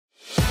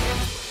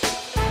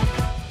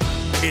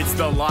It's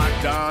the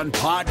Locked On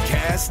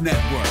Podcast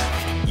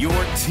Network, your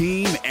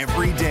team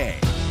every day.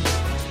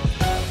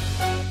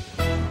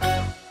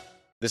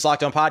 This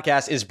Locked On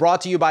Podcast is brought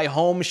to you by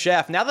Home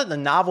Chef. Now that the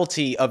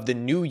novelty of the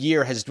new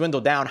year has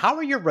dwindled down, how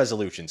are your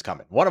resolutions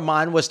coming? One of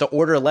mine was to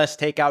order less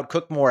takeout,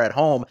 cook more at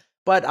home,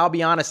 but I'll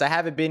be honest, I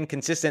haven't been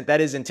consistent. That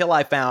is until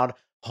I found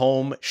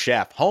Home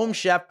Chef. Home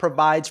Chef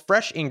provides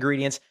fresh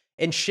ingredients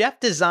and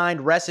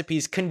chef-designed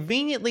recipes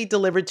conveniently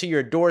delivered to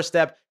your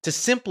doorstep to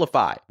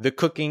simplify the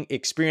cooking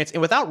experience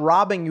and without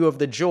robbing you of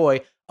the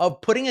joy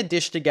of putting a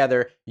dish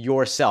together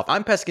yourself.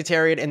 I'm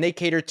pescatarian and they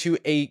cater to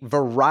a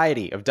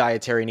variety of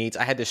dietary needs.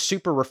 I had this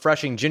super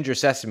refreshing ginger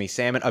sesame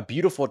salmon, a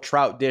beautiful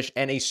trout dish,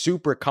 and a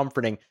super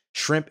comforting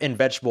shrimp and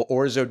vegetable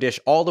orzo dish,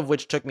 all of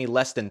which took me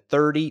less than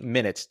 30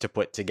 minutes to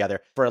put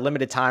together. For a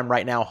limited time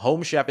right now,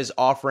 Home Chef is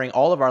offering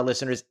all of our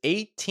listeners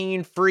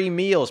 18 free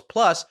meals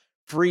plus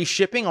free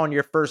shipping on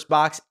your first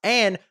box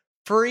and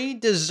free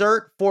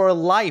dessert for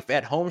life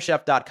at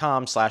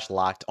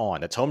homechef.com/lockedon.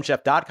 That's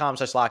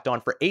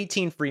homechef.com/lockedon for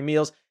 18 free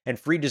meals and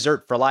free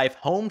dessert for life.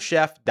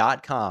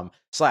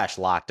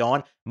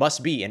 Homechef.com/lockedon.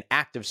 Must be an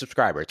active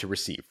subscriber to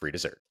receive free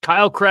dessert.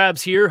 Kyle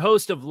Krabs here,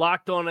 host of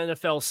Locked On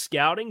NFL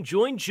Scouting.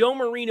 Join Joe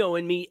Marino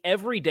and me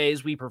every day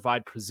as we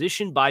provide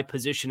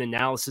position-by-position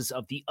analysis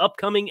of the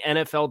upcoming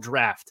NFL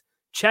Draft.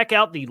 Check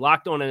out the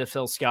Locked On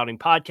NFL Scouting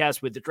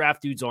podcast with the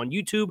Draft Dudes on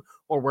YouTube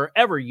or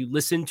wherever you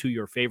listen to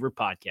your favorite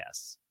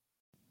podcasts.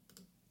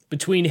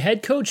 Between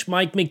head coach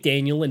Mike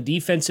McDaniel and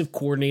defensive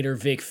coordinator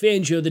Vic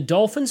Fangio, the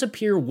Dolphins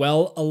appear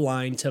well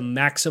aligned to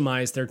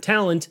maximize their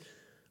talent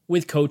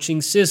with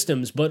coaching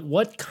systems. But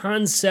what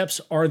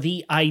concepts are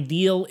the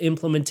ideal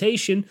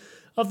implementation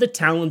of the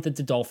talent that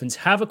the Dolphins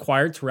have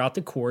acquired throughout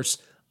the course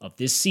of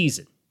this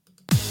season?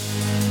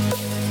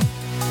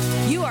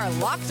 You are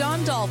Locked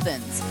On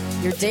Dolphins,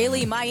 your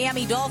daily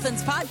Miami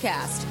Dolphins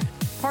podcast,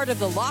 part of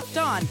the Locked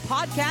On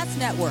Podcast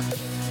Network,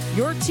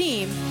 your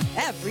team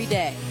every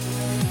day.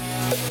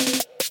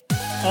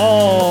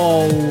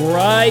 All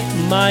right,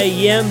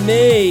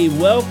 Miami,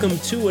 welcome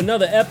to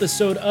another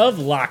episode of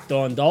Locked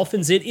On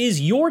Dolphins. It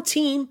is your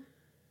team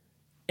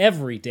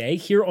every day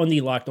here on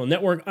the Locked On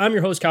Network. I'm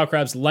your host, Kyle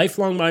Krabs,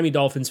 lifelong Miami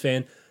Dolphins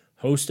fan,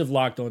 host of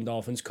Locked On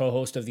Dolphins,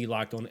 co-host of the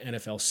Locked On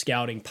NFL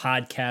Scouting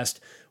podcast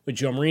with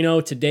Joe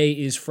Marino. Today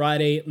is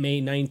Friday, May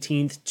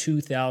 19th,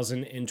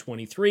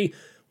 2023.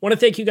 Want to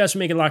thank you guys for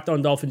making Locked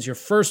On Dolphins your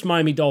first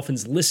Miami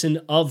Dolphins listen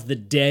of the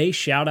day.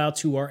 Shout out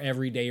to our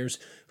everydayers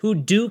who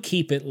do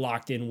keep it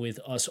locked in with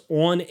us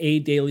on a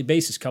daily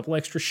basis. Couple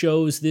extra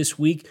shows this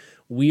week.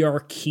 We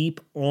are keep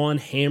on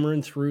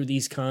hammering through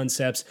these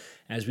concepts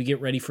as we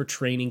get ready for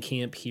training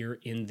camp here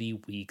in the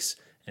weeks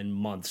and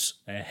months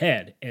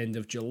ahead. End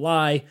of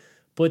July,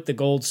 put the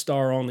gold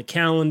star on the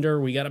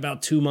calendar. We got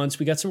about 2 months.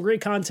 We got some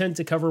great content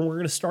to cover, and we're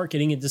going to start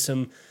getting into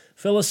some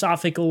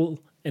philosophical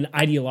and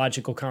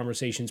ideological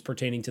conversations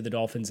pertaining to the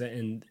Dolphins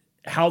and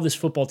how this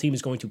football team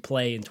is going to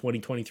play in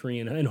 2023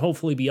 and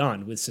hopefully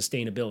beyond with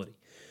sustainability.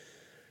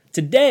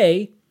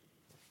 Today,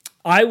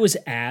 I was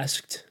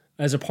asked,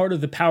 as a part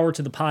of the Power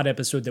to the Pod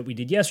episode that we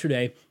did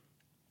yesterday,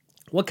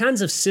 what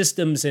kinds of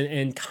systems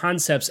and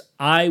concepts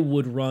I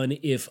would run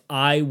if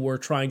I were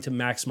trying to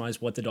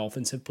maximize what the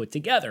Dolphins have put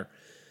together.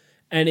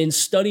 And in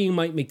studying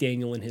Mike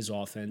McDaniel and his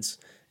offense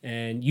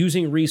and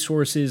using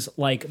resources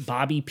like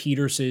Bobby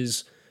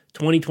Peters's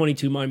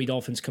 2022 Miami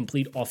Dolphins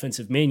Complete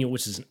Offensive Manual,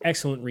 which is an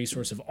excellent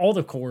resource of all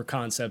the core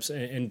concepts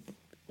and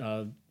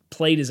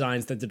play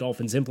designs that the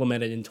Dolphins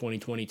implemented in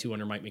 2022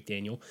 under Mike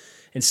McDaniel,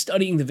 and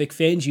studying the Vic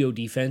Fangio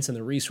defense and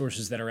the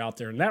resources that are out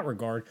there in that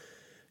regard,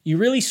 you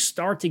really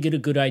start to get a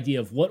good idea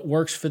of what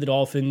works for the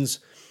Dolphins,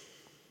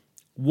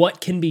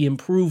 what can be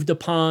improved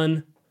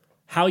upon,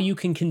 how you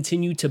can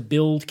continue to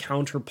build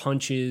counter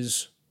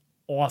punches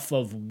off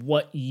of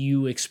what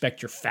you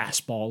expect your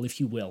fastball, if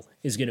you will,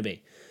 is going to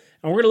be.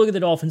 And we're going to look at the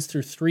Dolphins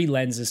through three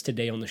lenses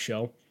today on the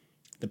show: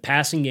 the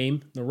passing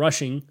game, the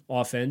rushing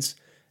offense,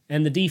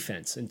 and the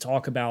defense, and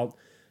talk about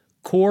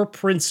core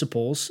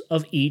principles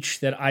of each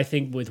that I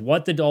think with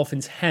what the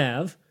Dolphins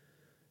have,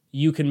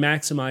 you can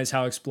maximize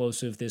how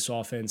explosive this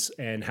offense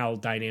and how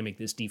dynamic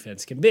this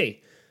defense can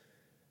be.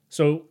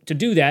 So to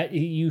do that,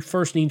 you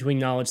first need to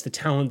acknowledge the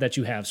talent that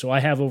you have. So I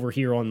have over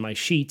here on my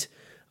sheet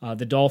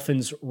the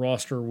Dolphins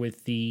roster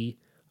with the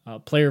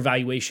player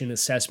evaluation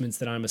assessments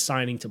that I'm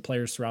assigning to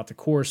players throughout the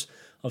course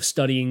of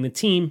studying the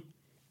team.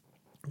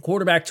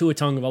 Quarterback Tua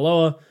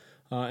Tagovailoa,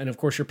 and of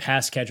course your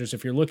pass catchers.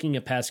 If you're looking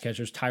at pass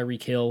catchers,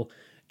 Tyreek Hill,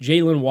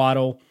 Jalen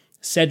Waddle,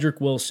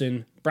 Cedric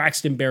Wilson,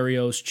 Braxton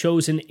Berrios,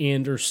 Chosen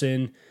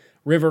Anderson,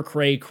 River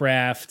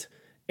Craycraft,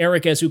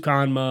 Eric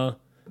Ezukanma,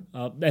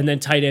 and then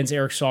tight ends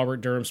Eric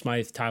Saubert, Durham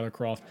Smythe, Tyler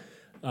Croft.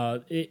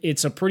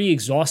 It's a pretty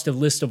exhaustive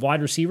list of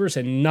wide receivers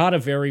and not a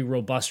very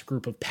robust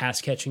group of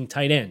pass-catching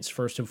tight ends,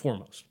 first and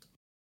foremost.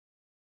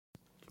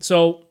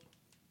 So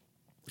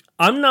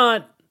I'm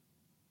not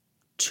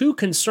too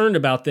concerned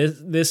about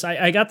this.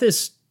 I got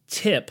this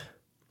tip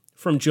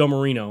from Joe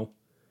Marino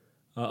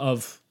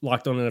of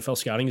Locked On NFL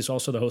Scouting. He's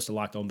also the host of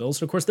Locked On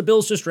Bills. And of course, the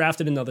Bills just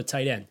drafted another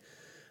tight end.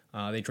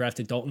 They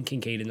drafted Dalton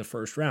Kincaid in the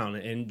first round,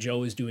 and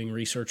Joe is doing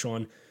research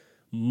on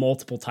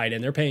multiple tight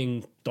end. They're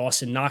paying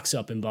Dawson Knox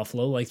up in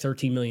Buffalo like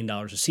 $13 million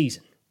a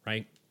season,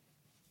 right?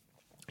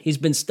 He's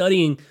been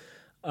studying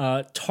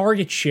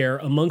target share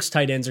amongst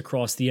tight ends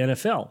across the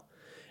NFL.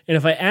 And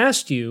if I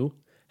asked you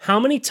how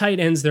many tight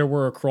ends there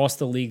were across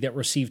the league that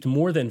received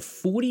more than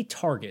 40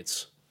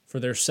 targets for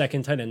their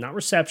second tight end, not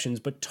receptions,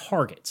 but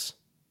targets,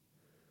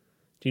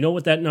 do you know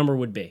what that number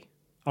would be?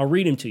 I'll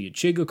read them to you.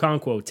 Chig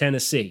Okonkwo,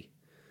 Tennessee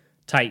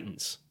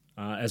Titans,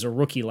 as a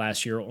rookie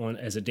last year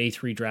as a day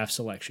 3 draft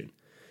selection.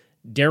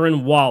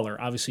 Darren Waller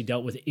obviously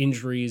dealt with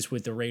injuries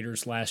with the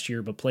Raiders last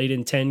year, but played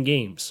in 10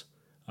 games,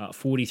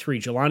 43.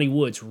 Jelani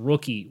Woods,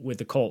 rookie with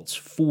the Colts,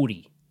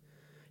 40.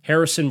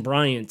 Harrison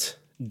Bryant,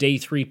 day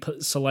 3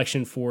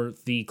 selection for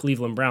the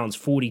Cleveland Browns,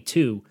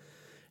 42.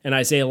 And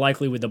Isaiah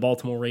Likely with the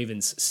Baltimore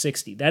Ravens,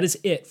 60. That is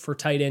it for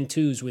tight end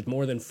 2s with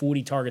more than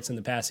 40 targets in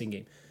the passing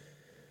game.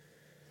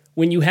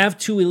 When you have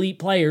 2 elite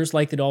players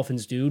like the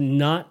Dolphins do,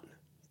 not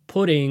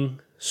putting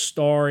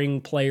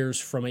starring players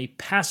from a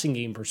passing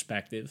game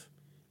perspective,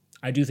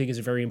 I do think is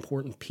a very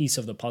important piece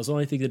of the puzzle.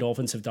 I think the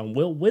Dolphins have done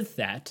well with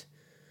that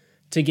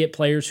to get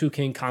players who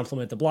can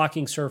complement the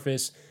blocking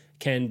surface,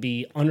 can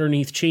be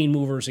underneath chain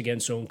movers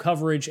against zone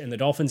coverage, and the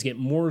Dolphins get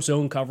more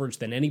zone coverage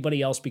than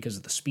anybody else because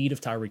of the speed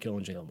of Tyreek Hill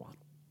and Jalen Waddle.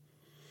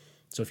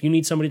 So if you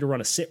need somebody to run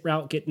a sit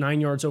route, get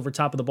 9 yards over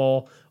top of the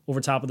ball, over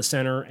top of the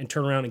center, and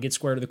turn around and get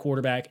square to the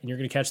quarterback, and you're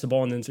going to catch the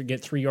ball and then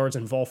get 3 yards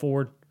and fall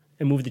forward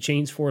and move the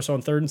chains for us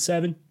on 3rd and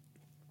 7,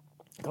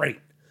 great.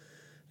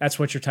 That's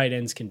what your tight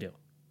ends can do.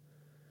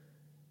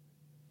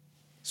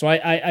 So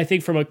I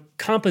think from a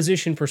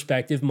composition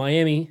perspective,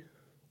 Miami,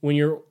 when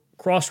you're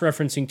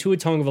cross-referencing Tua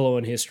Tagovailoa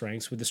and his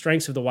strengths with the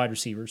strengths of the wide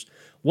receivers,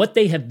 what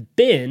they have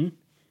been,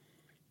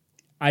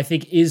 I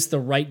think, is the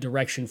right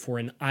direction for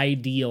an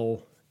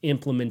ideal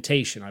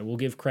implementation. I will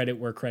give credit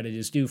where credit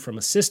is due. From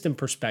a system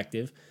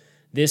perspective,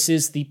 this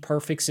is the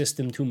perfect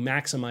system to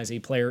maximize a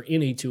player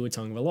in a Tua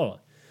Tagovailoa.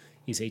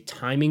 He's a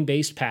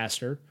timing-based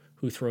passer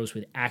who throws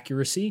with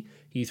accuracy.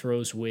 He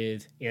throws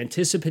with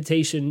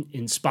anticipation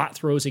in spot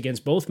throws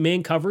against both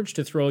man coverage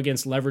to throw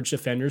against leverage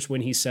defenders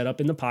when he's set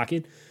up in the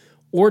pocket,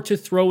 or to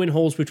throw in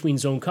holes between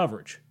zone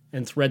coverage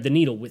and thread the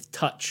needle with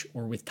touch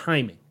or with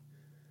timing.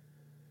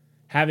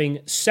 Having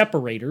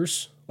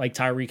separators like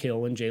Tyreek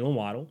Hill and Jalen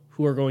Waddle,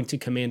 who are going to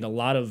command a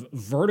lot of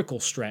vertical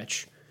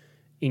stretch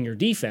in your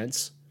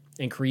defense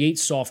and create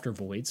softer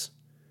voids,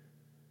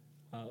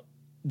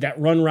 that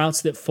run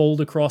routes that fold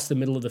across the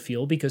middle of the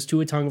field, because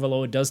Tua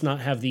Tagovailoa does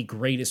not have the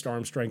greatest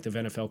arm strength of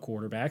NFL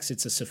quarterbacks.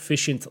 It's a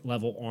sufficient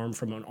level arm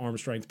from an arm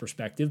strength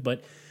perspective,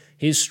 but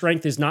his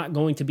strength is not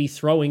going to be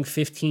throwing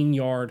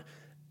 15-yard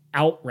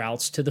out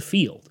routes to the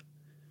field.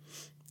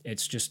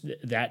 It's just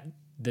that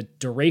the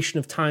duration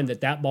of time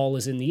that ball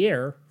is in the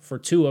air for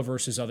Tua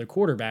versus other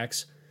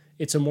quarterbacks,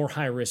 it's a more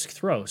high-risk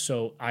throw.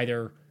 So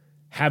either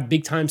have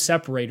big-time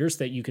separators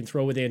that you can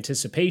throw with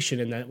anticipation,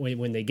 and that way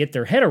when they get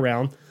their head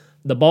around,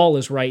 the ball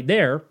is right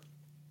there,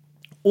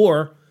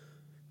 or,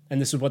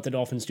 and this is what the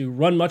Dolphins do,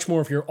 run much more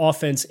of your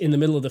offense in the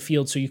middle of the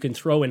field so you can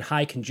throw in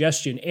high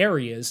congestion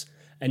areas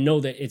and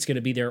know that it's going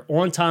to be there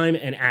on time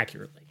and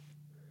accurately.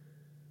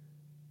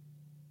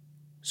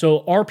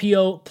 So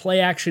RPO,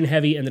 play action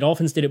heavy, and the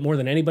Dolphins did it more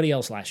than anybody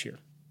else last year.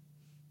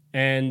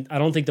 And I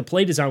don't think the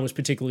play design was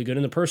particularly good,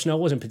 and the personnel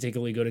wasn't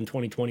particularly good in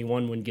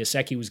 2021 when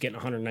Gesicki was getting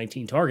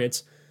 119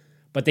 targets,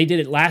 but they did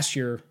it last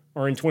year,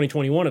 or in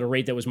 2021, at a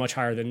rate that was much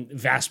higher than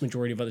vast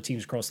majority of other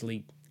teams across the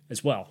league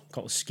as well,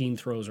 called scheme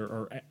throws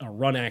or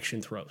run action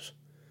throws.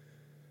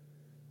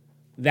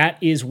 That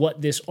is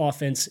what this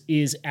offense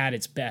is at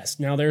its best.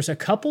 Now, there's a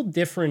couple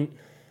different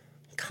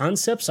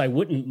concepts I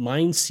wouldn't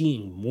mind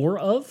seeing more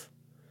of.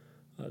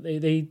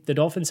 The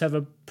Dolphins have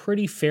a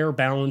pretty fair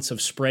balance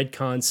of spread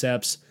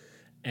concepts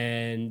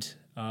and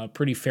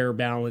pretty fair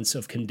balance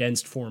of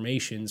condensed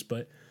formations,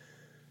 but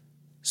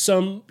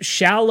some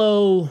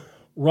shallow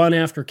run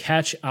after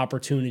catch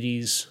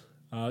opportunities,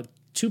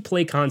 2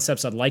 play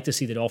concepts I'd like to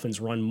see the Dolphins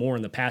run more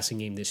in the passing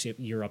game this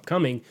year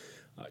upcoming.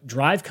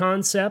 Drive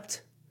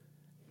concept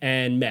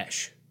and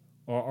mesh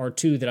are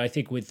 2 that I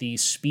think, with the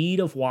speed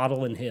of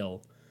Waddle and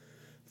Hill,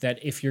 that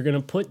if you're going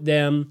to put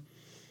them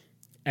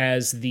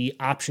as the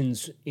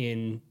options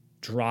in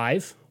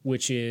drive,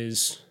 which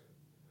is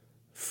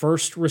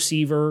first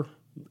receiver,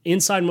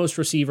 inside most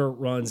receiver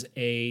runs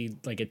a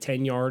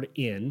 10-yard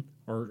in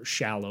or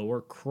shallow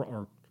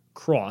or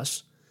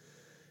cross,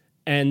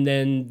 and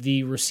then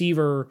the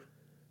receiver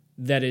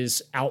that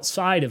is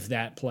outside of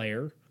that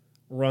player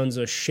runs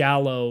a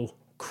shallow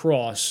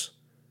cross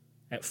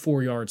at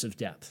 4 yards of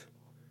depth.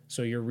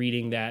 So you're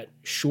reading that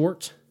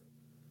short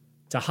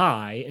to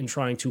high and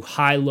trying to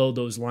high-low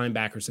those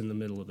linebackers in the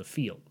middle of the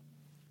field.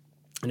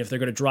 And if they're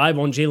going to drive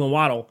on Jalen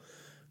Waddle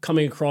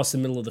coming across the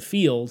middle of the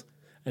field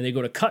and they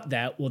go to cut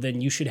that, well,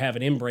 then you should have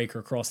an in-breaker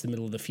across the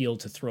middle of the field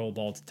to throw a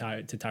ball to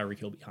Tyreek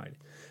Hill behind it.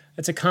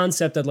 That's a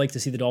concept I'd like to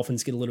see the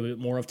Dolphins get a little bit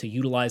more of, to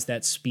utilize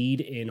that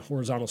speed in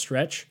horizontal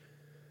stretch,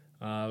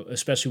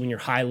 especially when you're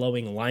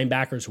high-lowing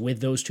linebackers with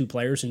those 2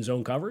 players in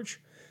zone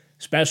coverage.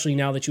 especially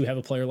now that you have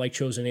a player like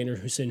Chosen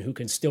Anderson who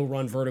can still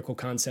run vertical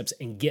concepts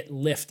and get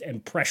lift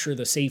and pressure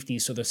the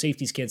safeties so the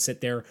safeties can't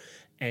sit there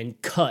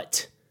and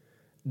cut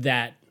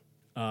that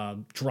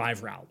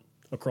drive route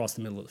across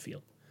the middle of the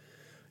field.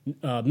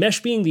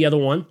 Mesh being the other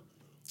one,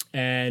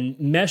 and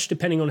mesh,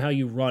 depending on how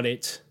you run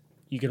it,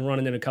 you can run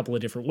it in a couple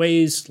of different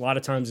ways. A lot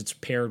of times it's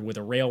paired with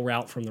a rail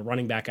route from the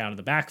running back out of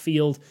the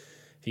backfield.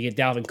 If you get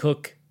Dalvin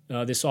Cook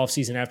this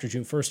offseason after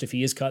June 1st, if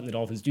he is cut and the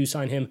Dolphins do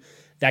sign him,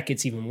 that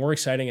gets even more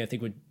exciting. I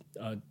think with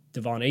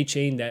Devon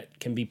Achane, that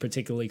can be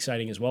particularly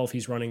exciting as well if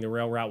he's running the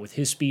rail route with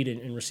his speed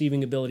and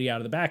receiving ability out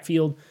of the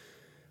backfield.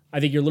 I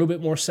think you're a little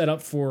bit more set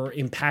up for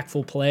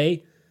impactful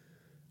play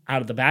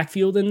out of the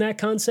backfield in that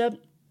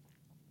concept.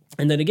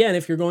 And then again,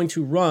 if you're going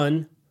to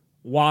run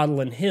Waddle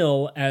and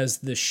Hill as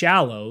the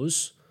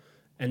shallows,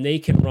 and they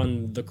can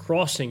run the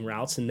crossing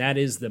routes, and that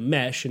is the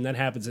mesh, and that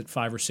happens at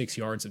 5 or 6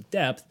 yards of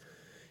depth.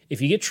 If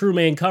you get true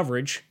man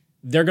coverage,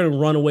 they're going to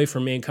run away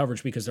from man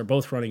coverage because they're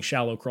both running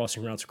shallow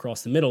crossing routes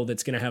across the middle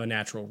that's going to have a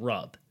natural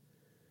rub.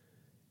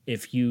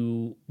 If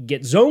you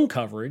get zone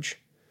coverage,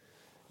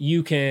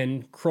 you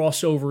can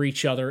cross over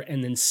each other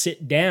and then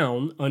sit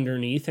down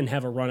underneath and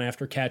have a run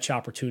after catch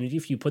opportunity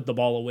if you put the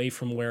ball away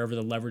from wherever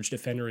the leverage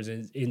defender is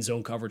in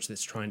zone coverage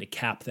that's trying to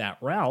cap that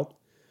route.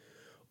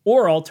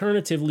 Or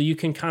alternatively, you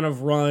can kind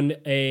of run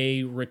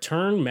a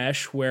return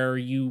mesh where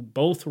you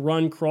both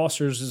run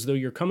crossers as though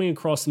you're coming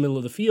across the middle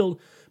of the field,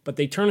 but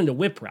they turn into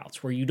whip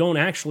routes where you don't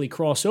actually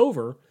cross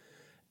over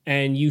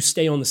and you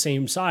stay on the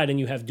same side and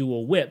you have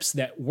dual whips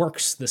that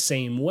works the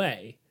same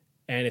way.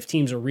 And if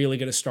teams are really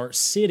going to start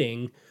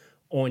sitting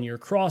on your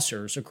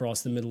crossers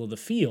across the middle of the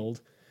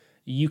field,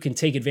 you can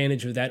take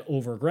advantage of that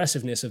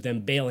over-aggressiveness of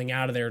them bailing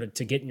out of there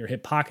to get in your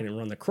hip pocket and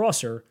run the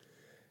crosser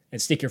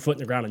and stick your foot in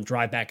the ground and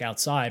drive back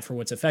outside for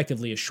what's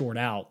effectively a short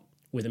out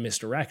with a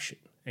misdirection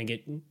and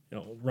get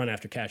run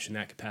after catch in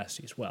that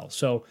capacity as well.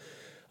 So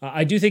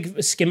I do think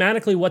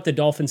schematically what the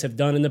Dolphins have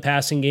done in the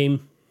passing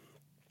game,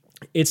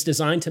 it's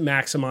designed to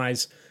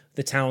maximize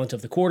the talent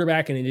of the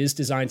quarterback, and it is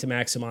designed to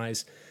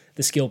maximize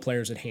the skill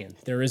players at hand.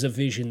 There is a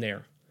vision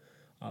there.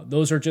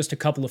 Those are just a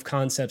couple of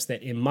concepts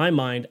that, in my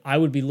mind, I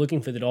would be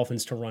looking for the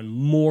Dolphins to run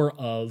more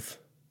of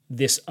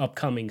this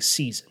upcoming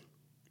season.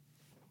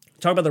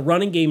 Talk about the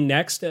running game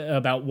next,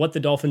 about what the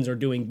Dolphins are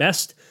doing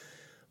best,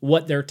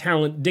 what their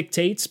talent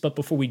dictates. But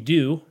before we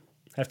do,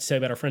 I have to say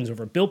about our friends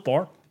over at Built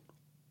Bar.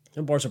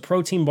 Built Bar is a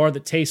protein bar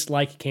that tastes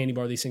like a candy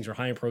bar. These things are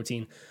high in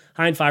protein,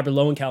 high in fiber,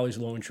 low in calories,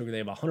 low in sugar. They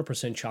have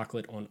 100%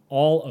 chocolate on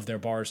all of their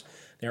bars.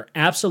 They're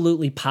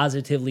absolutely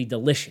positively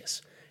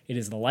delicious. It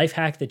is the life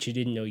hack that you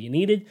didn't know you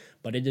needed,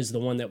 but it is the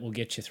one that will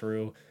get you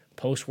through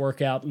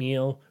post-workout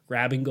meal,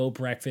 grab-and-go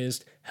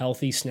breakfast,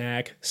 healthy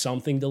snack,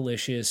 something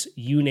delicious,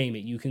 you name it.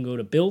 You can go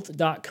to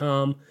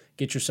Built.com,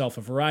 get yourself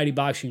a variety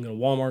box. You can go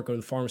to Walmart, go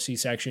to the pharmacy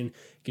section,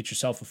 get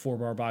yourself a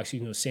 4-bar box. You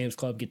can go to Sam's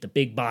Club, get the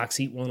big box,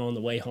 eat one on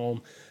the way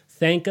home.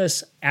 Thank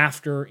us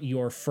after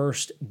your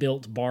first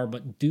Built bar,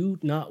 but do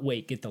not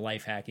wait. Get the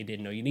life hack you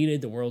didn't know you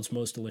needed, the world's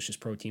most delicious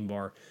protein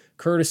bar,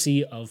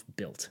 courtesy of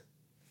Built.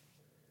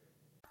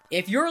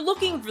 If you're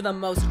looking for the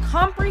most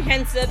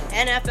comprehensive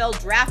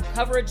NFL draft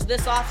coverage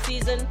this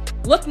offseason,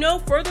 look no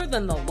further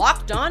than the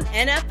Locked On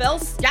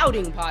NFL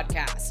Scouting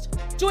Podcast.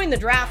 Join the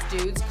draft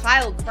dudes,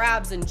 Kyle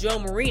Krabs and Joe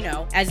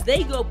Marino, as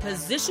they go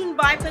position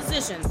by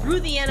position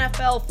through the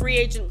NFL free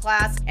agent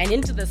class and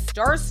into the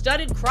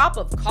star-studded crop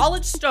of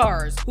college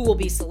stars who will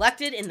be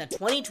selected in the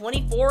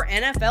 2024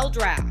 NFL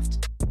Draft.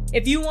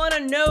 If you want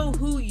to know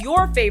who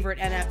your favorite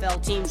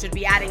NFL team should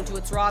be adding to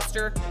its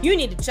roster, you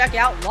need to check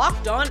out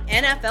Locked On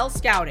NFL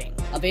Scouting,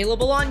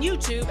 available on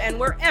YouTube and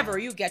wherever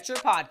you get your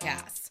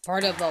podcasts.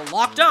 Part of the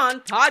Locked On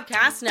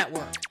Podcast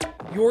Network,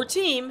 your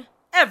team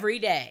every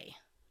day.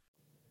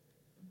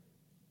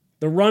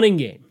 The running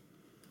game.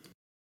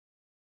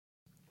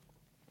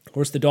 Of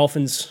course, the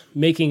Dolphins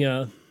making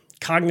a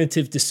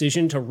cognitive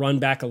decision to run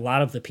back a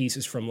lot of the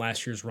pieces from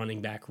last year's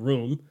running back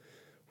room,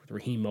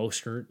 Raheem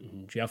Mostert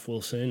and Jeff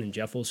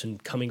Wilson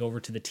coming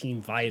over to the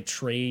team via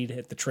trade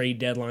at the trade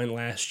deadline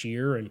last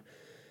year and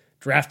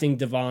drafting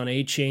Devon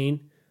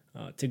Achane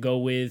to go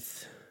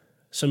with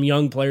some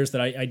young players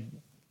that I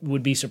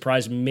would be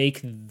surprised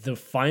make the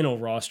final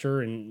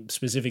roster, and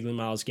specifically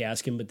Myles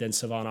Gaskin, but then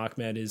Savon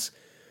Ahmed is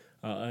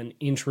an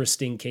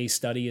interesting case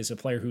study as a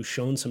player who's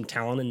shown some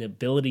talent and the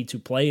ability to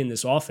play in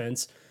this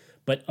offense,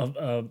 but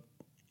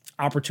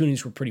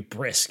opportunities were pretty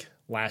brisk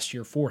last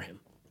year for him.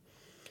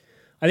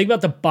 I think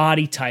about the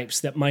body types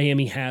that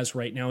Miami has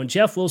right now, and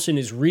Jeff Wilson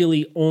is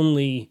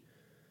really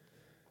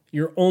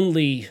your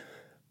only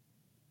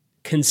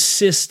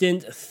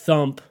consistent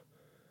thump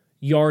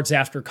yards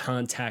after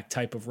contact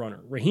type of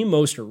runner. Raheem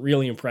Mostert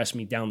really impressed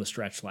me down the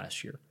stretch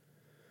last year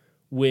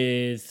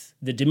with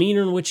the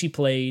demeanor in which he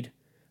played,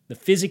 the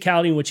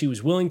physicality in which he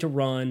was willing to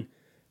run.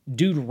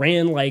 Dude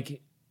ran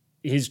like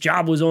his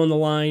job was on the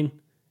line.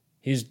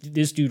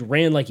 This dude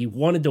ran like he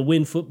wanted to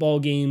win football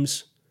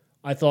games.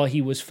 I thought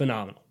he was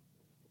phenomenal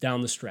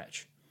down the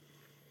stretch.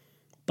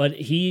 But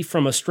he,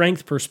 from a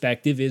strength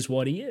perspective, is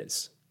what he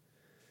is.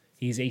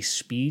 He's a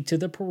speed to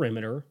the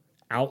perimeter,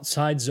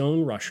 outside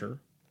zone rusher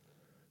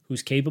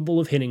who's capable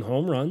of hitting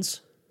home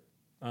runs,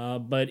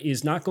 but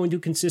is not going to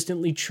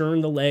consistently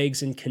churn the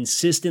legs and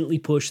consistently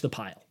push the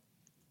pile.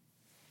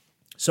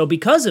 So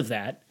because of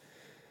that,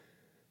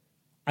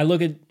 I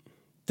look at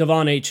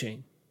Devon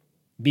Achane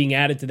being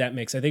added to that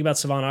mix. I think about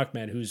Savon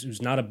Ahmed,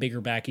 who's not a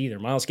bigger back either.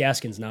 Myles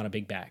Gaskin's not a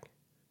big back.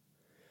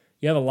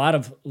 You have a lot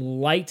of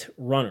light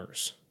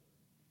runners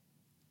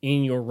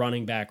in your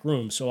running back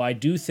room. So I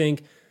do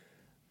think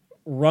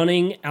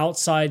running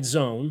outside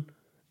zone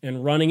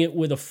and running it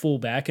with a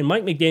fullback, and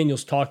Mike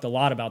McDaniel's talked a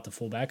lot about the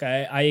fullback.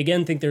 I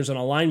again think there's an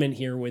alignment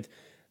here with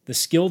the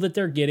skill that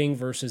they're getting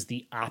versus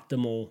the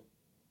optimal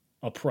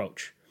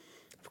approach.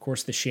 Of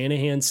course, the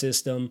Shanahan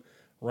system,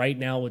 right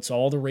now it's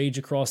all the rage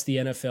across the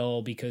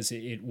NFL because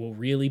it will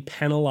really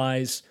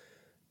penalize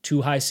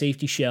too high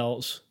safety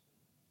shells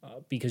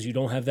because you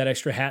don't have that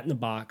extra hat in the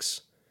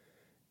box.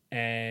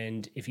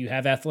 And if you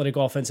have athletic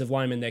offensive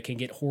linemen that can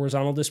get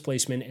horizontal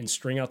displacement and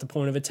string out the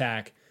point of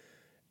attack,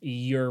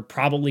 you're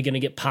probably going to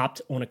get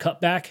popped on a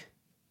cutback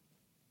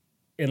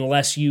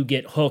unless you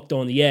get hooked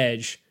on the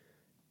edge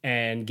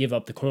and give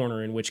up the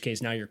corner, in which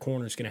case now your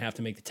corner is going to have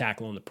to make the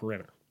tackle on the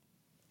perimeter.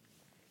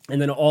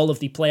 And then all of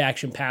the play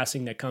action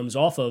passing that comes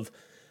off of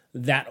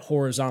that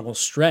horizontal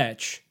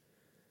stretch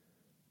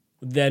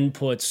then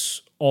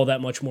puts all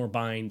that much more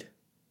bind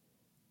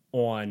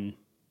on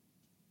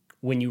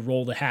when you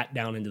roll the hat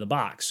down into the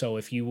box. So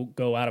if you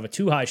go out of a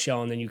 2-high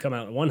shell and then you come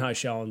out in 1-high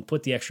shell and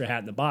put the extra hat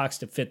in the box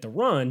to fit the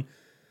run,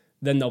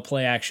 then they'll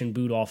play action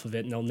boot off of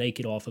it and they'll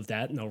naked off of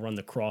that and they'll run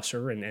the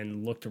crosser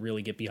and look to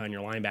really get behind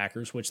your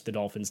linebackers, which the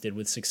Dolphins did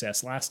with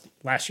success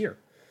last year.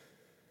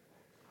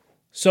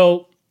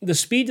 So the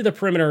speed to the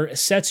perimeter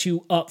sets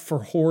you up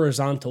for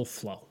horizontal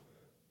flow.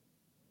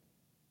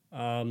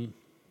 I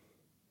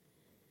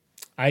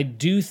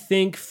do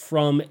think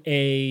from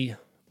a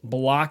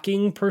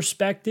blocking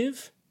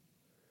perspective,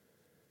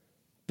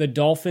 the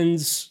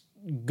Dolphins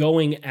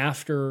going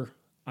after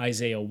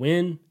Isaiah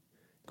Wynn,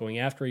 going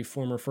after a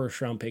former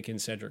first-round pick in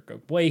Cedric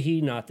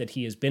Ogbuehi, not that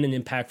he has been an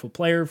impactful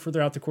player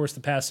throughout the course of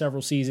the past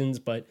several seasons,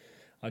 but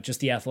just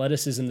the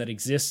athleticism that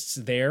exists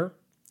there.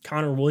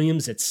 Connor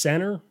Williams at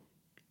center,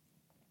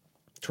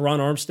 Teron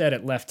Armstead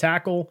at left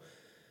tackle.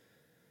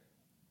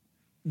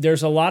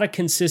 There's a lot of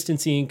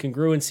consistency and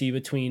congruency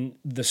between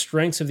the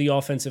strengths of the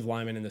offensive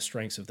lineman and the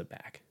strengths of the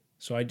back.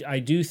 So I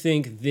do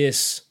think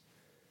this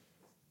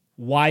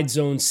wide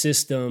zone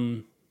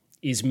system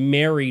is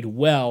married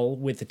well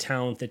with the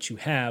talent that you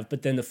have,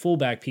 but then the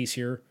fullback piece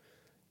here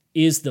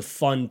is the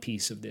fun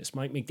piece of this.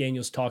 Mike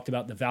McDaniel's talked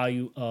about the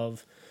value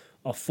of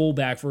a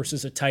fullback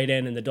versus a tight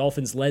end, and the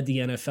Dolphins led the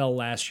NFL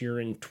last year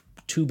in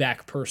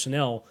two-back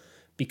personnel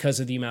because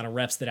of the amount of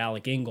reps that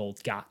Alec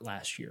Ingold got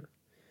last year.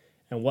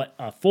 And what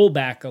a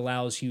fullback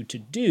allows you to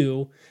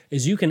do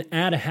is you can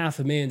add a half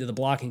a man to the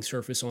blocking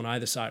surface on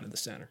either side of the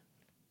center,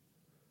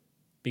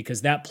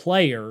 because that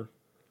player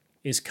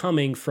is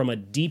coming from a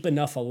deep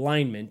enough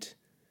alignment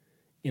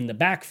in the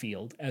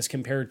backfield as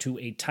compared to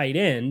a tight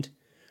end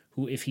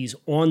who, if he's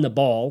on the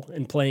ball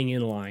and playing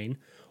in line,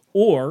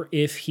 or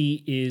if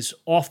he is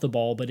off the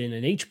ball but in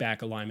an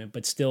H-back alignment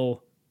but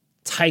still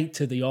tight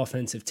to the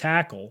offensive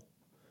tackle,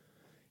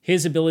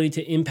 his ability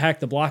to impact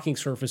the blocking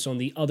surface on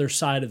the other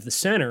side of the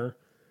center,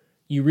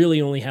 you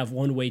really only have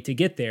one way to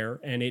get there,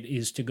 and it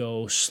is to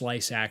go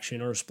slice action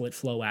or split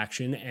flow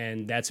action,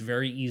 and that's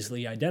very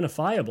easily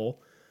identifiable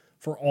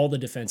for all the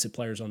defensive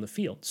players on the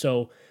field.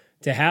 So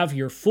to have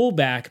your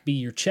fullback be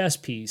your chess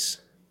piece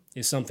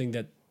is something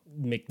that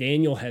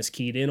McDaniel has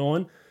keyed in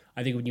on.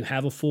 I think when you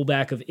have a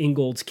fullback of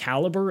Ingold's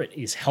caliber, it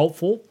is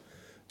helpful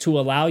to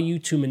allow you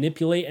to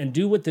manipulate and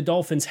do what the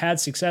Dolphins had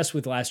success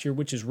with last year,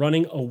 which is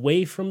running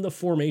away from the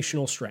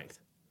formational strength.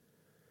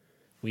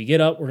 We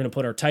get up, we're going to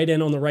put our tight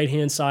end on the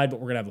right-hand side, but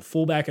we're going to have a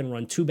fullback and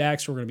run two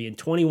backs. We're going to be in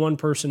 21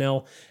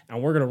 personnel,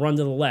 and we're going to run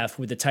to the left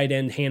with the tight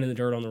end hand in the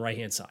dirt on the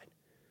right-hand side.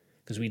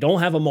 Because we don't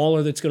have a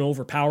mauler that's going to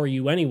overpower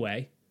you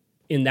anyway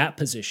in that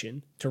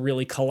position to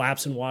really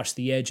collapse and wash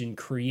the edge and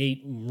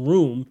create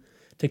room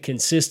to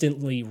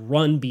consistently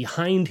run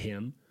behind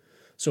him.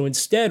 So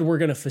instead, we're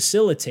going to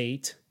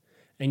facilitate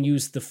and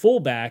use the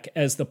fullback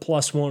as the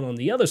 +1 on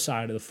the other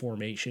side of the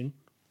formation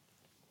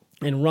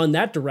and run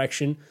that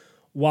direction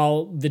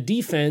while the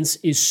defense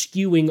is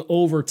skewing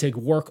over to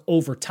work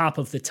over top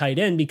of the tight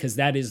end because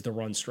that is the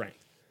run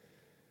strength.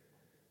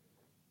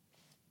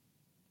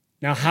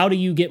 Now, how do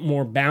you get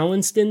more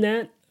balanced in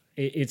that?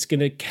 It's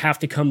going to have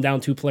to come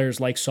down to players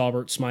like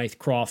Saubert, Smythe,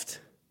 Croft,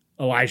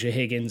 Elijah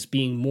Higgins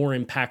being more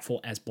impactful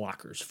as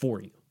blockers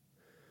for you.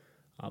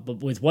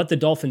 But with what the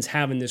Dolphins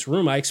have in this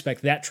room, I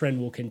expect that trend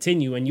will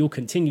continue, and you'll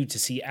continue to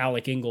see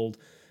Alec Ingold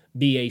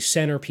be a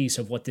centerpiece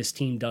of what this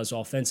team does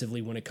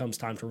offensively when it comes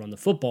time to run the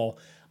football.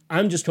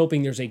 I'm just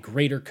hoping there's a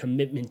greater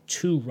commitment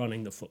to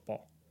running the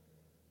football.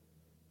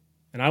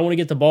 And I want to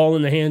get the ball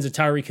in the hands of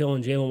Tyreek Hill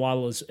and Jalen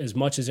Waddle as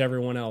much as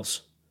everyone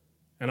else.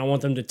 And I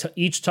want them to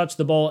each touch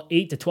the ball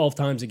 8 to 12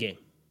 times a game,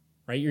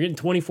 right? You're getting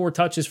 24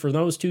 touches for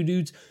those two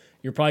dudes.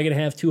 You're probably going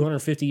to have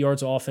 250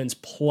 yards of offense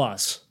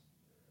plus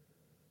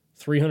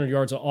 300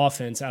 yards of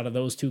offense out of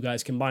those two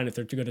guys combined if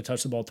they're going to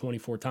touch the ball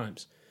 24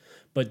 times.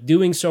 But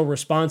doing so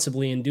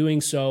responsibly and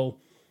doing so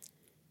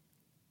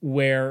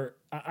where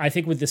I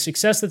think with the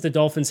success that the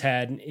Dolphins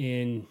had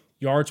in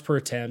yards per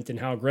attempt and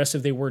how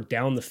aggressive they were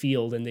down the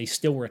field, and they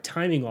still were a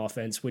timing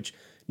offense, which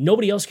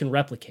nobody else can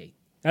replicate.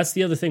 That's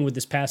the other thing with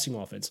this passing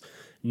offense.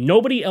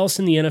 Nobody else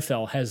in the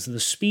NFL has the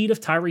speed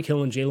of Tyreek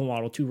Hill and Jalen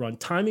Waddle to run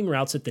timing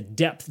routes at the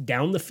depth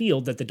down the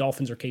field that the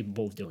Dolphins are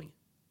capable of doing.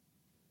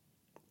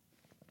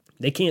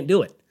 They can't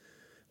do it.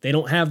 They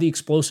don't have the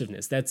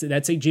explosiveness. That's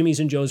a Jimmy's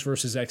and Joe's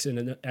versus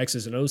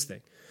X's and O's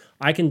thing.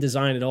 I can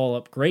design it all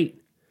up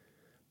great,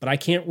 but I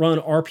can't run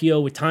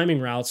RPO with timing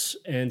routes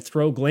and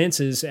throw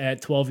glances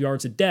at 12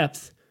 yards of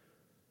depth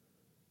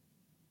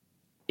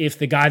if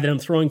the guy that I'm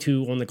throwing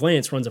to on the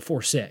glance runs a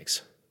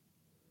 4.6.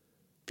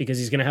 Because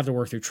he's going to have to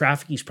work through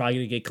traffic, he's probably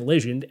going to get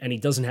collisioned, and he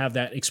doesn't have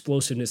that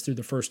explosiveness through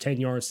the first 10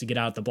 yards to get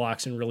out the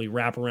blocks and really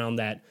wrap around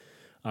that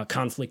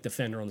conflict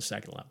defender on the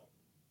second level.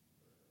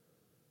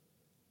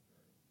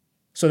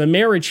 So the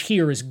marriage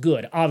here is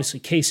good. Obviously,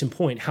 case in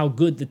point, how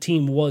good the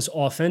team was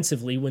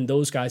offensively when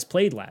those guys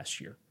played last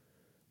year.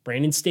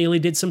 Brandon Staley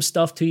did some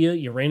stuff to you.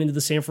 You ran into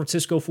the San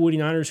Francisco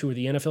 49ers, who were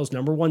the NFL's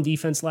number one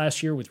defense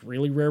last year with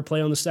really rare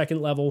play on the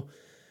second level.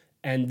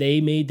 And they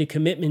made the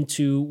commitment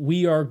to,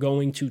 we are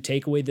going to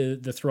take away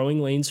the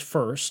throwing lanes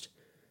first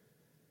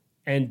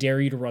and dare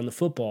you to run the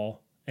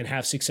football and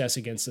have success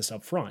against us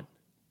up front.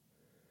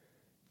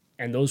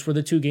 And those were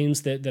the two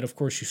games that of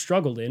course, you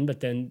struggled in,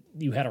 but then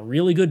you had a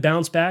really good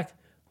bounce back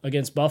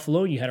against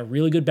Buffalo. You had a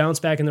really good bounce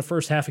back in the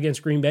first half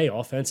against Green Bay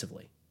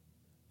offensively.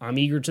 I'm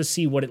eager to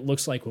see what it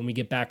looks like when we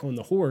get back on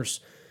the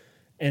horse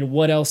and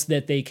what else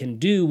that they can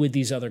do with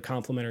these other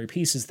complementary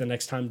pieces the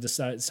next time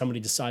somebody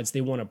decides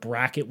they want to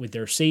bracket with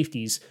their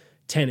safeties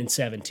 10 and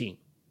 17.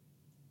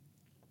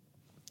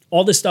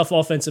 All this stuff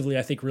offensively,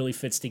 I think, really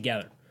fits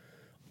together.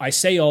 I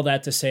say all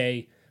that to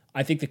say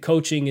I think the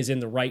coaching is in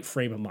the right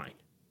frame of mind.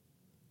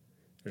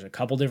 There's a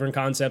couple different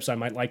concepts I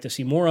might like to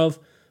see more of,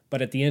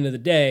 but at the end of the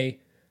day,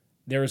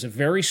 there is a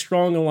very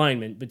strong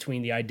alignment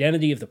between the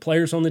identity of the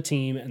players on the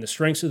team and the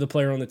strengths of the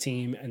player on the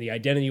team and the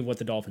identity of what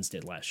the Dolphins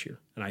did last year.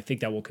 And I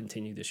think that will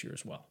continue this year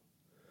as well.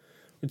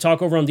 We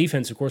talk over on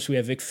defense. Of course, we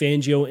have Vic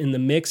Fangio in the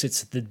mix.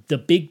 It's the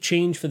big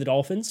change for the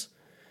Dolphins.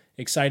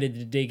 Excited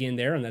to dig in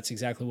there, and that's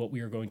exactly what we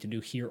are going to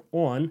do here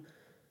on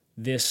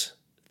this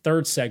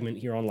third segment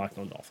here on Locked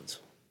On Dolphins.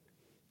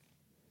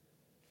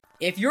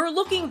 If you're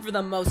looking for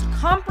the most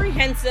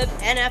comprehensive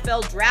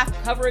NFL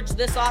draft coverage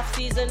this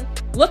offseason,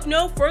 look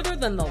no further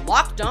than the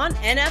Locked On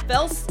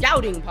NFL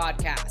Scouting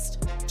Podcast.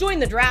 Join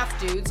the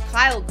draft dudes,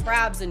 Kyle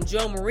Krabs and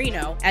Joe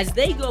Marino, as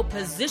they go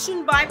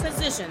position by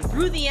position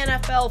through the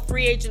NFL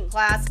free agent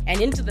class and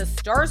into the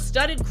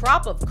star-studded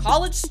crop of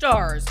college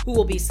stars who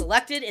will be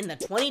selected in the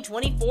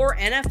 2024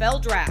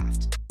 NFL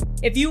Draft.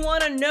 If you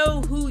want to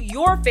know who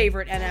your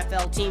favorite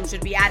NFL team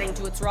should be adding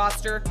to its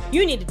roster,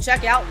 you need to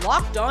check out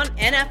Locked On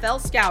NFL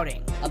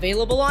Scouting,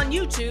 available on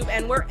YouTube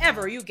and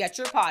wherever you get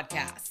your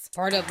podcasts.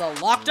 Part of the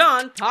Locked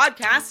On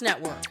Podcast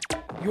Network,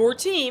 your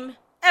team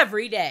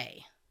every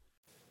day.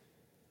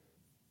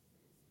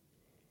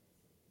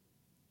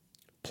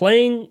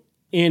 Playing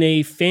in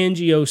a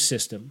Fangio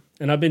system,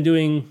 and I've been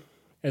doing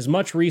as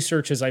much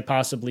research as I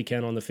possibly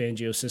can on the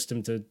Fangio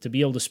system to be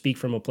able to speak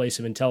from a place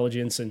of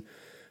intelligence. And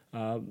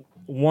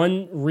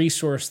one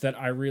resource that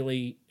I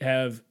really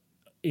have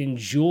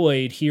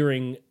enjoyed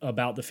hearing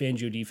about the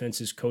Fangio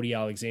defense is Coach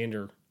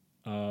Alexander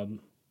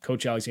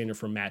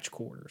from Match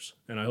Quarters.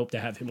 And I hope to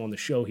have him on the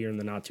show here in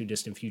the not too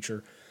distant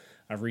future.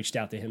 I've reached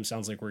out to him.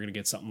 Sounds like we're going to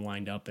get something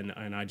lined up, and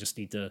I just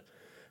need to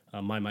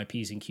mind my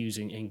P's and Q's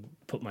and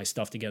put my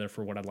stuff together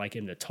for what I'd like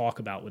him to talk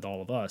about with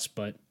all of us.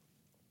 But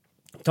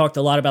talked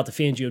a lot about the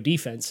Fangio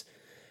defense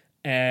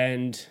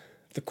and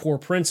the core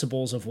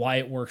principles of why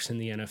it works in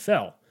the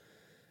NFL.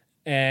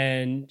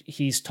 And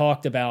he's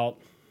talked about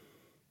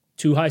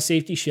 2 high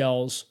safety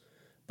shells,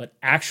 but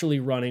actually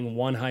running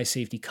 1 high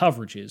safety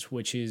coverages,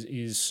 which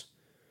is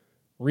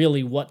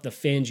really what the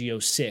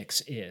Fangio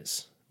 6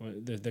 is.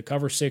 The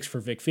cover 6 for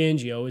Vic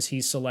Fangio is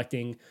he's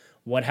selecting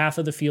what half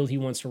of the field he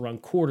wants to run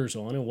quarters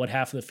on and what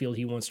half of the field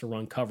he wants to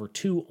run cover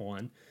 2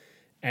 on.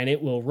 And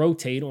it will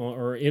rotate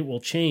or it will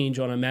change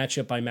on a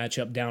matchup by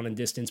matchup, down and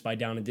distance by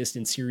down and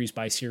distance, series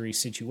by series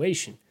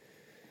situation.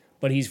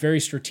 But he's very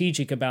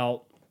strategic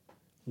about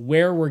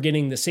where we're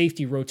getting the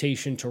safety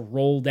rotation to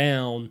roll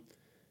down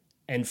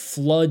and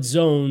flood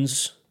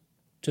zones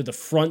to the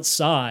front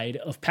side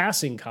of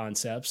passing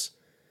concepts,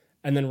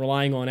 and then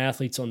relying on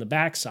athletes on the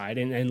backside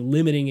and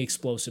limiting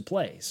explosive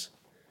plays.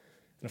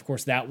 And of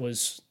course, that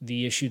was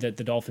the issue that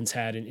the Dolphins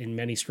had in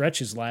many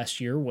stretches last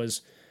year,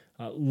 was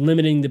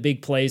limiting the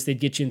big plays.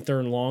 They'd get you in 3rd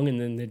and long, and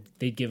then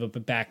they'd give up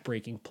a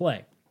back-breaking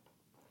play.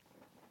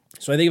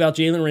 So I think about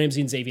Jalen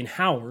Ramsey and Xavier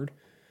Howard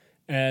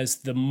as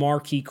the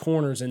marquee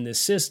corners in this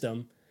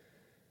system.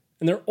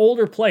 And they're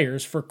older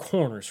players for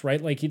corners,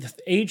 right? Like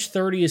age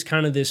 30 is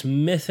kind of this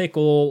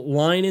mythical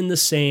line in the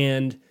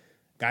sand.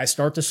 Guys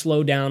start to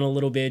slow down a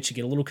little bit. You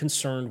get a little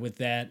concerned with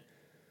that.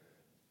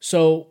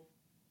 So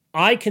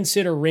I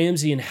consider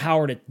Ramsey and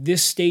Howard at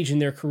this stage in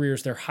their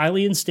careers, they're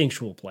highly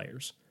instinctual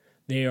players.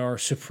 They are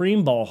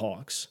supreme ball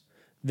hawks.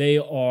 They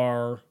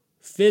are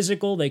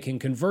physical. They can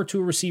convert to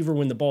a receiver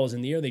when the ball is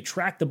in the air. They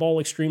track the ball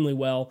extremely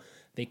well.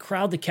 They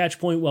crowd the catch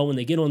point well when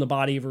they get on the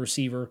body of a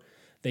receiver.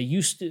 They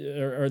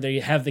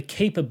have the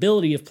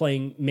capability of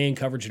playing man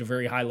coverage at a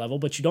very high level,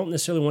 but you don't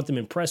necessarily want them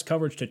in press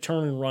coverage to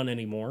turn and run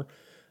anymore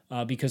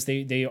because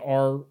they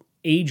are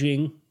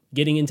aging,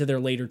 getting into their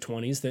later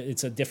 20s.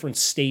 It's a different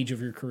stage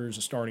of your career as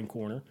a starting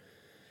corner.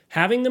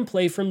 Having them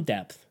play from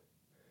depth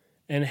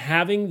and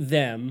having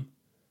them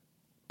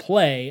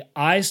play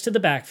eyes to the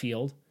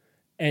backfield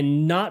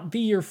and not be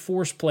your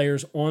force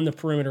players on the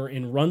perimeter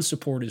in run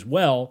support as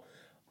well,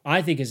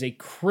 I think is a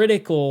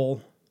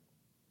critical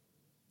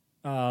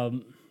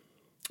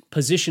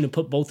position to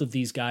put both of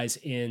these guys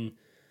in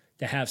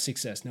to have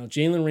success. Now,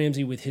 Jalen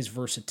Ramsey, with his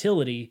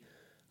versatility,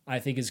 I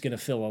think is going to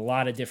fill a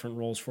lot of different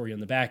roles for you on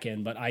the back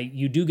end, but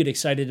you do get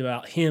excited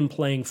about him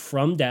playing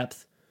from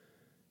depth,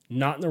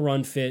 not in the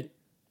run fit,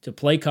 to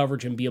play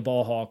coverage and be a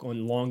ball hawk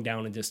on long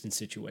down and distance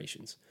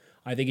situations.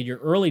 I think in your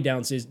early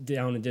down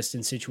and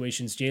distance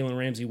situations, Jalen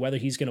Ramsey, whether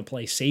he's going to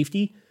play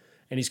safety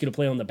and he's going to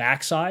play on the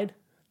backside,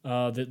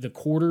 the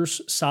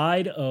quarters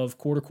side of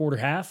quarter,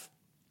 half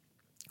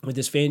with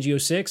this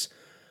Fangio 6,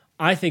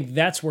 I think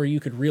that's where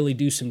you could really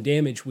do some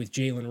damage with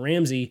Jalen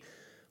Ramsey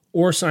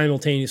or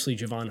simultaneously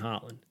Javon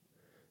Holland.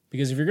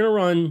 Because if you're going to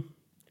run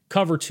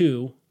cover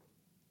 2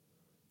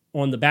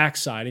 on the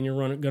backside and you're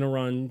going to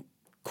run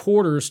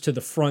quarters to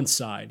the front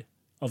side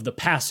of the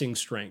passing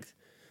strength,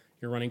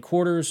 you're running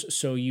quarters,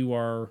 so you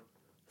are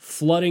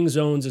flooding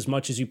zones as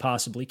much as you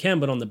possibly can.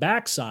 But on the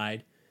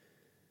backside,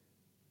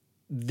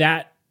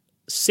 that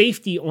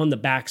safety on the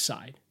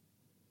backside,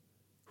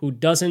 who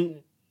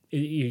doesn't,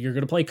 you're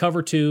going to play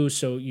cover 2,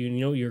 so you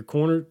know your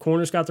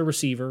corner's got the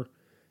receiver.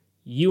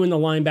 You and the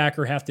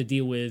linebacker have to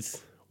deal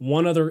with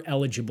one other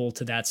eligible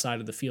to that side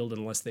of the field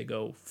unless they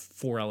go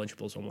 4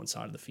 eligibles on one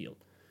side of the field.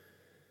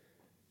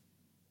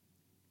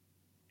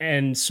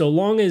 And so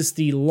long as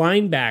the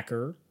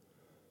linebacker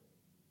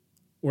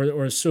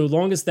or so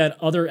long as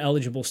that other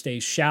eligible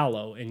stays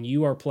shallow and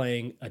you are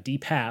playing a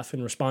deep half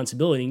in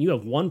responsibility and you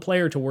have one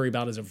player to worry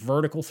about as a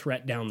vertical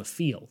threat down the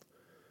field,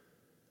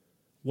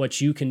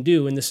 what you can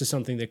do, and this is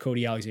something that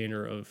Cody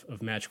Alexander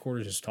of Match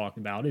Quarters has talked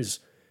about, is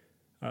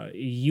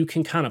you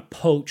can kind of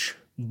poach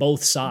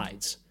both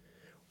sides,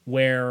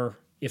 where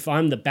if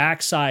I'm the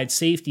backside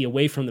safety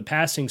away from the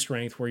passing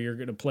strength where you're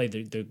going to play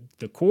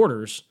the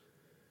quarters,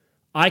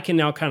 I can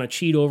now kind of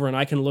cheat over and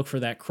I can look for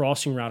that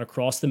crossing route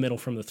across the middle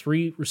from the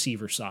 3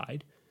 receiver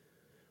side.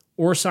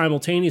 Or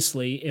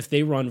simultaneously, if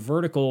they run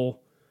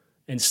vertical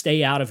and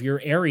stay out of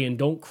your area and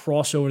don't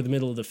cross over the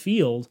middle of the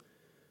field,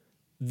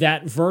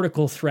 that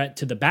vertical threat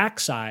to the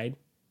backside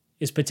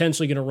is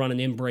potentially going to run an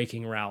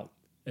in-breaking route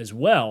as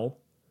well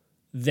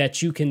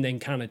that you can then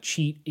kind of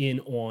cheat in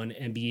on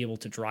and be able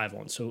to drive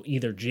on. So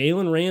either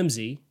Jalen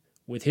Ramsey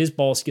with his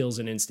ball skills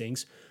and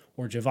instincts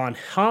or Javon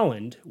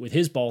Holland with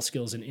his ball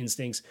skills and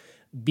instincts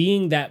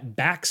being that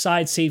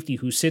backside safety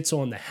who sits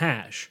on the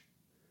hash,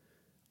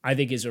 I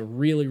think is a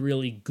really,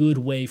 really good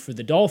way for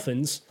the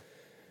Dolphins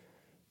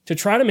to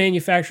try to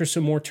manufacture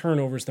some more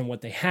turnovers than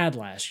what they had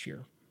last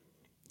year.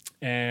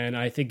 And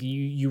I think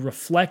you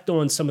reflect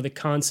on some of the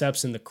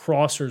concepts and the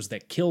crossers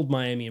that killed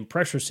Miami in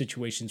pressure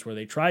situations where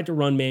they tried to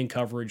run man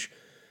coverage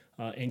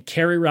and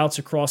carry routes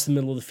across the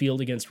middle of the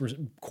field against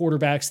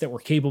quarterbacks that were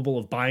capable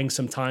of buying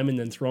some time and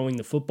then throwing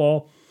the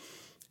football,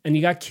 and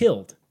you got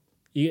killed.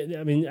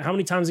 I mean, how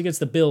many times against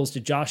the Bills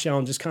did Josh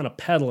Allen just kind of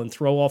pedal and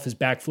throw off his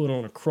back foot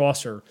on a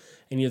crosser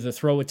and either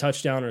throw a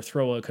touchdown or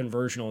throw a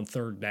conversion on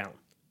third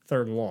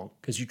and long,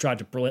 because you tried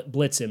to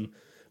blitz him,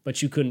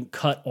 but you couldn't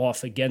cut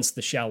off against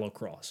the shallow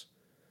cross.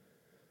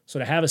 So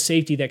to have a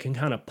safety that can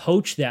kind of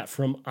poach that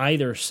from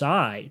either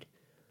side,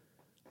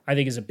 I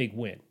think is a big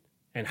win.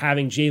 And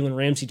having Jalen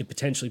Ramsey to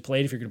potentially play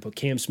it, if you're going to put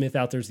Cam Smith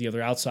out there as the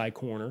other outside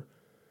corner,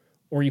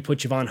 or you put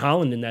Javon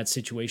Holland in that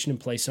situation and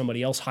play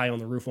somebody else high on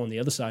the roof on the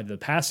other side of the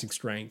passing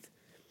strength,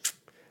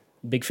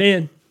 big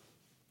fan.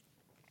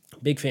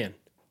 Big fan.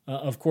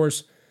 Of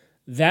course,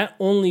 that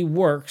only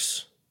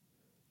works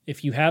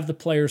if you have the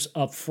players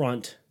up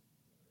front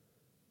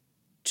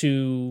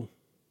to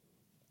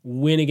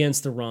win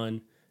against the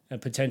run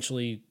and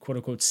potentially,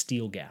 quote-unquote,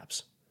 steal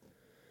gaps.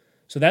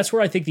 So that's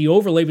where I think the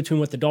overlay between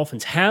what the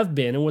Dolphins have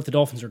been and what the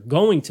Dolphins are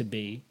going to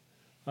be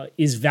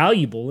is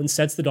valuable and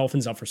sets the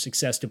Dolphins up for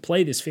success to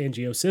play this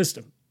Fangio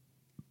system.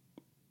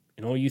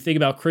 You know, you think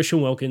about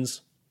Christian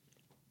Wilkins,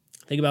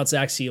 think about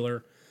Zach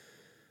Sealer,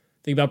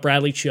 think about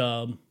Bradley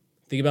Chubb,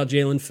 think about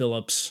Jalen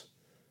Phillips.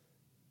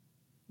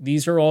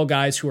 These are all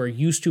guys who are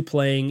used to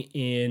playing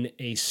in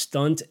a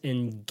stunt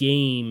and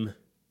game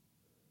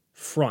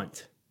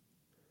front.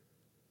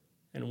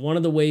 And one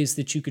of the ways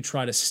that you could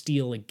try to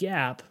steal a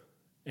gap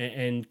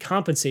and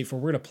compensate for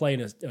we're going to play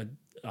in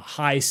a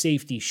high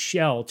safety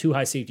shell, too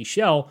high safety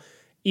shell,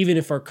 even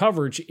if our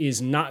coverage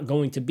is not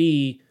going to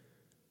be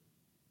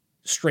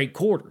straight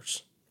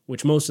quarters,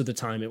 which most of the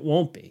time it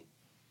won't be.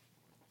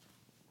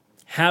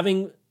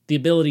 Having the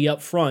ability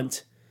up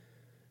front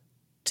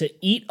to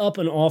eat up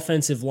an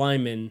offensive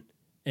lineman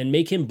and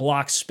make him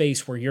block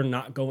space where you're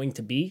not going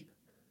to be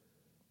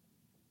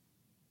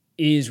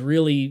is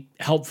really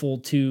helpful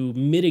to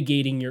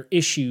mitigating your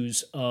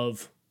issues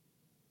of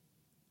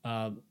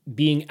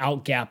being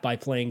outgapped by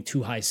playing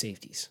too high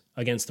safeties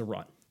against the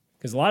run.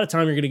 Because a lot of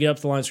time you're going to get up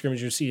to the line of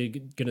scrimmage, you're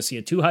going to see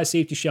a too high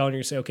safety shell, and you're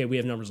going to say, okay, we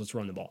have numbers, let's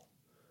run the ball.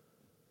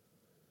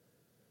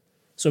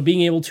 So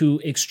being able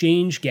to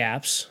exchange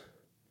gaps,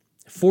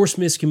 force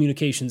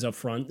miscommunications up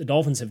front. The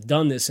Dolphins have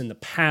done this in the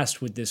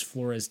past with this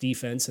Flores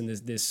defense and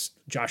this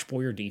Josh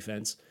Boyer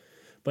defense,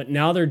 but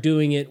now they're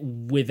doing it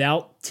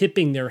without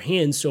tipping their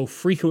hands so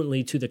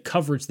frequently to the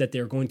coverage that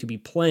they're going to be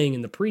playing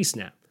in the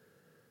pre-snap.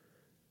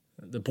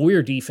 The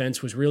Boyer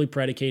defense was really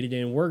predicated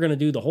in, we're going to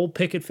do the whole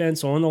picket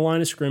fence on the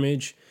line of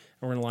scrimmage,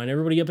 and we're going to line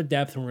everybody up at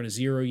depth, and we're going to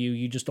zero you.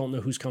 You just don't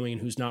know who's coming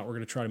and who's not. We're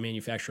going to try to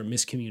manufacture a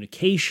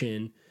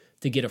miscommunication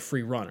to get a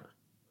free runner.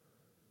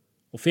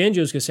 Well,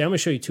 Fangio's going to say, I'm going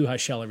to show you too high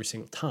shell every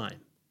single time.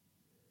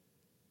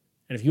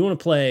 And if you want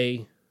to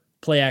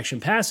play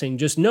action passing,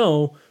 just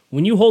know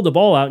when you hold the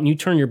ball out and you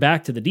turn your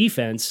back to the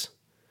defense,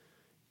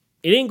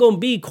 it ain't going to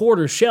be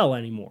quarter shell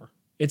anymore.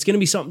 It's going to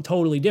be something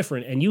totally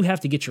different, and you have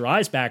to get your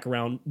eyes back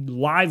around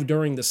live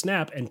during the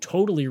snap and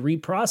totally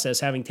reprocess,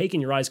 having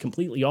taken your eyes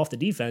completely off the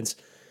defense,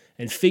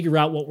 and figure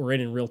out what we're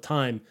in real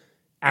time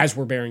as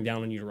we're bearing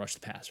down on you to rush the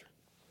passer.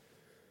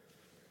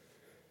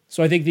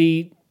 So I think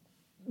the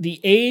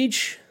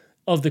age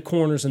of the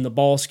corners and the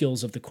ball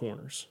skills of the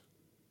corners,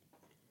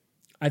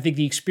 I think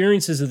the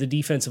experiences of the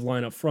defensive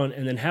line up front,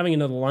 and then having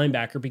another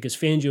linebacker, because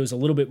Fangio is a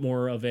little bit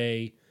more of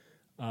a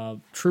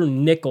true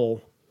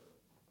nickel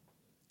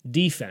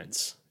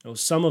defense. You know,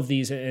 some of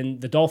these,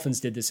 and the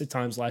Dolphins did this at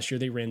times last year,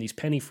 they ran these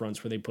penny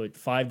fronts where they put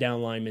 5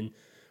 down linemen,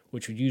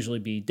 which would usually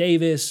be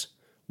Davis,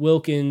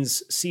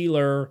 Wilkins,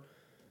 Sealer,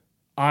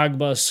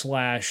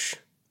 Agba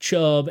 /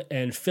 Chubb,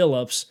 and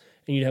Phillips,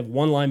 and you'd have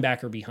one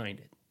linebacker behind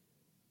it.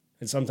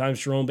 And sometimes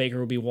Jerome Baker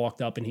would be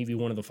walked up and he'd be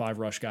one of the 5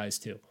 rush guys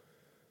too.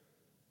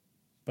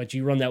 But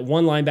you run that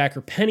one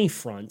linebacker penny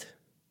front,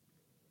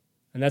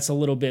 and that's a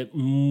little bit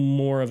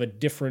more of a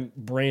different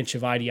branch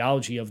of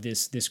ideology of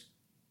this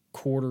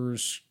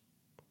quarters,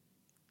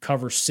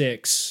 cover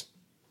 6,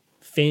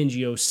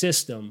 Fangio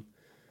system.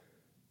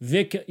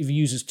 Vic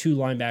uses 2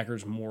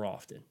 linebackers more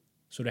often.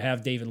 So to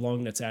have David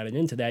Long that's added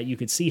into that, you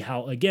could see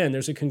how, again,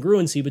 there's a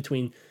congruency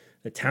between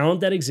the talent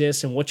that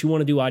exists and what you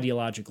want to do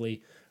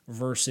ideologically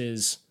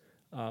versus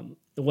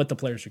what the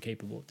players are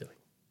capable of doing.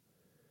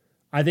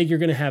 I think you're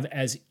going to have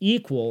as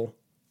equal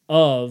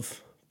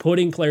of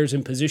putting players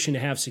in position to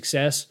have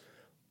success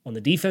on the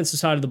defensive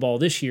side of the ball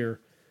this year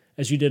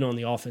as you did on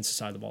the offensive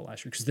side of the ball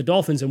last year. Because the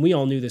Dolphins, and we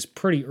all knew this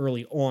pretty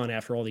early on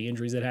after all the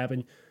injuries that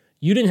happened,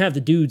 you didn't have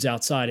the dudes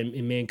outside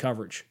in man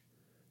coverage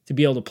to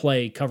be able to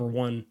play cover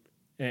 1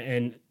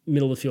 and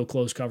middle of the field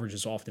close coverage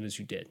as often as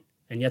you did.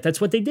 And yet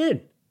that's what they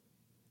did.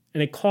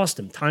 And it cost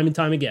them time and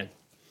time again.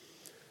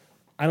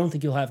 I don't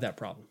think you'll have that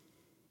problem.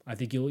 I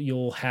think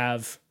you'll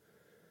have,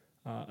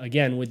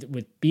 again,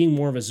 with being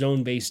more of a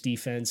zone-based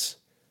defense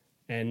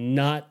and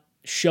not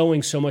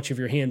showing so much of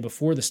your hand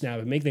before the snap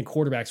and making the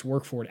quarterbacks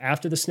work for it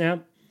after the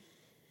snap,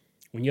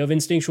 when you have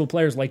instinctual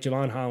players like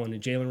Javon Holland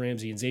and Jalen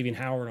Ramsey and Xavier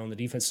Howard on the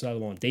defensive side of the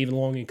ball, David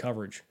Long in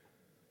coverage,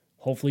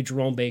 hopefully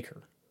Jerome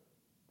Baker,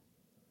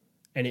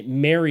 and it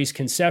marries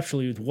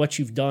conceptually with what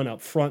you've done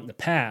up front in the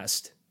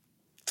past,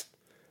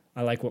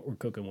 I like what we're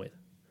cooking with.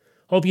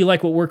 Hope you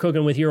like what we're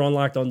cooking with here on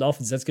Locked On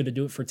Dolphins. That's going to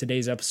do it for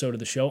today's episode of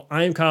the show.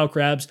 I am Kyle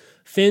Krabs.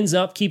 Fins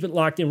up. Keep it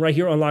locked in right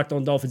here on Locked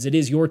On Dolphins. It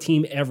is your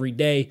team every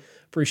day.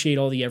 Appreciate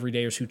all the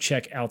everydayers who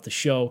check out the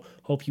show.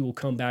 Hope you will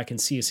come back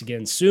and see us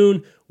again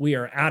soon. We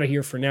are out of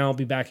here for now. I'll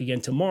be back again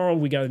tomorrow.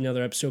 We got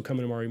another episode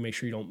coming tomorrow. Make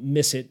sure you don't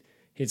miss it.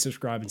 Hit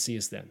subscribe and see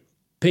us then.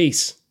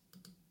 Peace.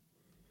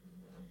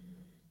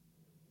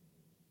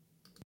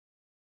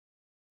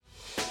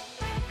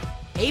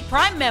 Hey,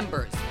 Prime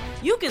members,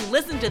 you can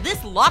listen to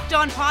this Locked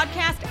On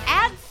podcast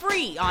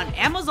ad-free on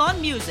Amazon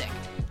Music.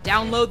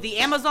 Download the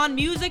Amazon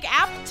Music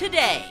app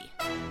today.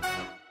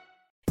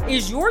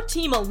 Is your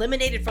team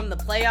eliminated from the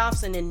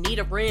playoffs and in need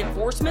of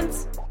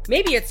reinforcements?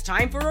 Maybe it's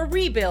time for a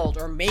rebuild,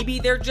 or maybe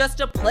they're just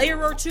a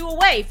player or 2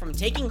 away from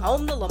taking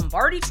home the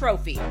Lombardi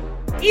Trophy.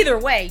 Either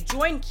way,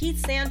 join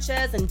Keith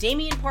Sanchez and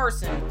Damian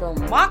Parson for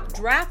Mock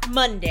Draft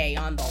Monday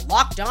on the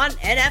Locked On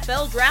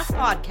NFL Draft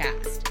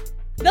Podcast.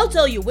 They'll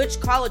tell you which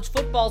college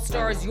football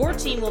stars your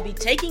team will be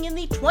taking in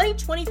the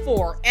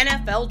 2024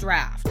 NFL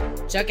Draft.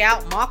 Check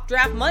out Mock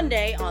Draft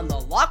Monday on the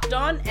Locked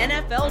On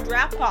NFL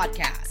Draft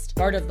Podcast,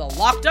 part of the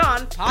Locked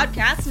On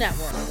Podcast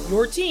Network.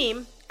 Your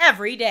team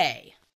every day.